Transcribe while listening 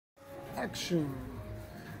Action.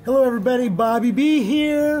 Hello everybody, Bobby B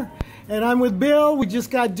here, and I'm with Bill. We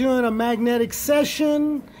just got doing a magnetic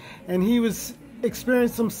session, and he was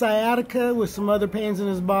experiencing some sciatica with some other pains in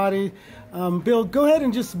his body. Bill, go ahead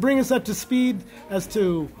and just bring us up to speed as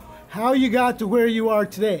to how you got to where you are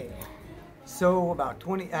today. So about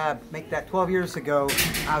 12 years ago,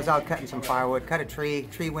 I was out cutting some firewood, cut a tree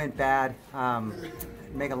went bad.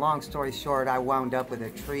 Make a long story short, I wound up with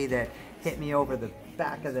a tree that hit me over the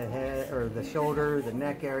back of the head, or the shoulder, the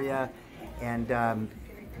neck area, and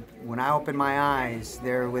when I opened my eyes,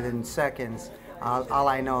 there within seconds, all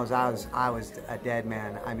I know is I was a dead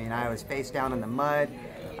man. I mean, I was face down in the mud.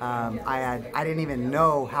 I didn't even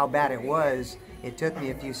know how bad it was. It took me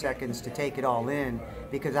a few seconds to take it all in,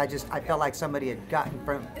 because I felt like somebody had gotten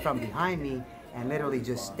from behind me and literally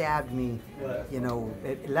just stabbed me. You know,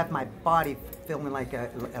 it left my body feeling like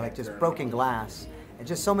just broken glass, and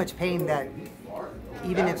just so much pain that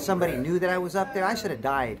even if somebody knew that I was up there, I should have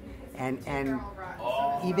died. And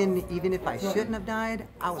even if I shouldn't have died,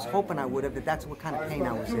 I was hoping I would have, but that's what kind of pain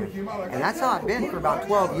I was in. And that's how I've been for about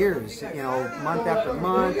 12 years. You know, month after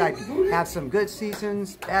month, I'd have some good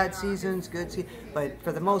seasons, bad seasons, good seasons. But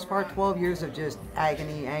for the most part, 12 years of just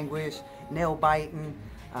agony, anguish, nail biting,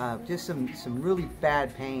 just some really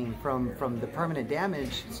bad pain from the permanent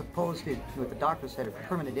damage, what the doctor said, of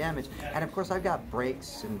permanent damage. And of course I've got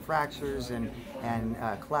breaks and fractures and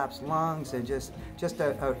collapsed lungs, and just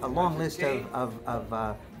a long list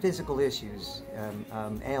of physical issues,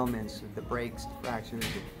 ailments, the breaks, fractures,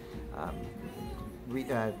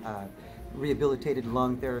 rehabilitated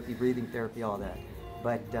lung therapy, breathing therapy, all that.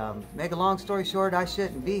 But make a long story short, I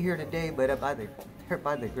shouldn't be here today, but by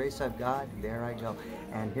the grace of God, there I go.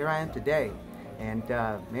 And here I am today. And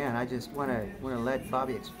man, I just want to let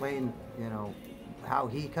Bobby explain, you know, how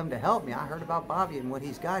he come to help me. I heard about Bobby and what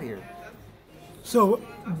he's got here. So,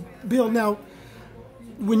 Bill, now,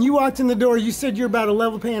 when you walked in the door, you said you're about a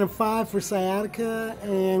level pain of 5 for sciatica,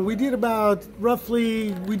 and we did about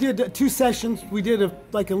we did 2 sessions. We did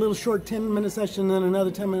like a little short 10-minute session, and then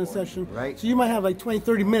another 10-minute session. Right. So you might have like 20,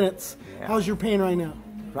 30 minutes. Yeah. How's your pain right now?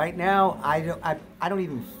 Right now, I don't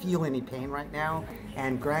even feel any pain right now.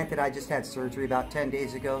 And granted, I just had surgery about 10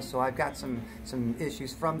 days ago, so I've got some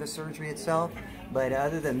issues from the surgery itself. But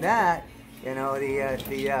other than that, you know,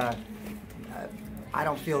 I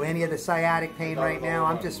don't feel any of the sciatic pain right now.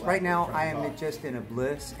 Right now I am just in a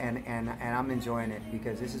bliss, and I'm enjoying it,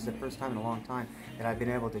 because this is the first time in a long time that I've been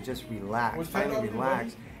able to just finally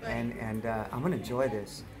relax, and I'm gonna enjoy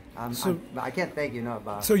this. I can't thank you enough,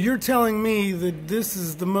 Bob. So you're telling me that this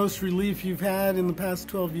is the most relief you've had in the past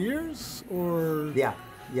 12 years, or? Yeah.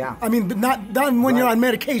 I mean, but not when you're on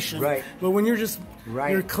medication, right? But when you're just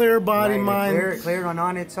you're clear body, mind, clear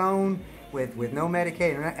on its own, with no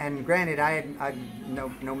medication. And granted, I had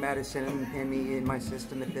no medicine in my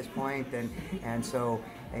system at this point, and so,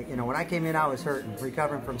 you know, when I came in, I was hurting,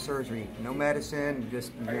 recovering from surgery. No medicine,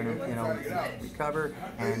 just you know, recover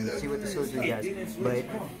and see what the surgery does. But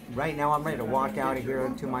right now, I'm ready to walk out of here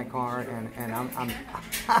to my car, and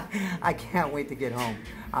I can't wait to get home.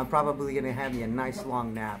 I'm probably gonna have me a nice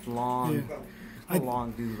long nap, long nap.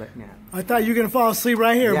 I thought you were gonna fall asleep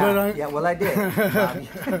right here, but yeah, well, I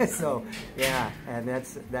did. So yeah, and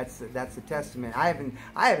that's the testament. I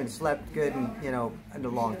haven't slept good in a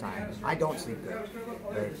long time. I don't sleep good,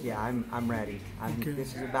 but yeah, I'm ready.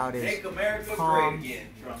 This is about as calm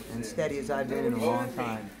and steady as I've been in a long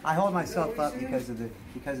time. I hold myself up because of the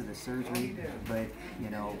surgery, but you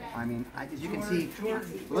know, I mean, as you can see,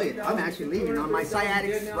 look, I'm actually leaning on my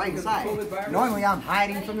sciatic right side. Normally I'm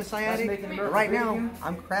hiding from the sciatic, but right now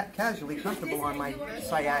I'm casually comfortable on my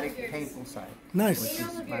sciatic painful side. Nice. Which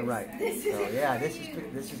is my right. So yeah, this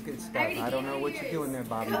is good stuff. I don't know what you're doing there,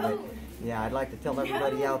 Bobby, but yeah, I'd like to tell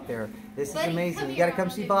everybody out there, this is amazing. You got to come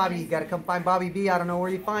see Bobby. You got to come find Bobby B. I don't know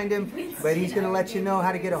where you find him, but he's going to let you know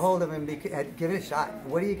how to get a hold of him. Give it a shot.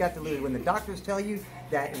 What do you got to lose? When the doctors tell you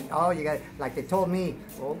that, oh, you got, like they told me,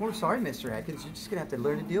 well, we're sorry, Mr. Atkins, you're just going to have to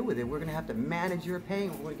learn to deal with it. We're going to have to manage your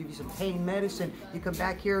pain. We're going to give you some pain medicine. You come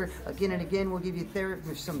back here again and again. We'll give you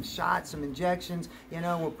therapy, some shots, some injections. You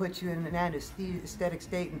know, we'll put you in an anesthetic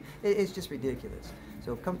state, and it's just ridiculous.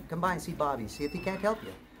 So come by and see Bobby. See if he can't help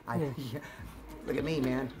you. Look at me,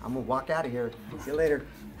 man. I'm going to walk out of here. See you later.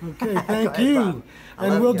 Okay, thank you.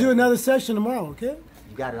 And we'll do another session tomorrow, okay?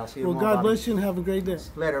 You got it. I'll see you tomorrow. Well, God bless you and have a great day.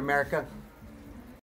 Later, America.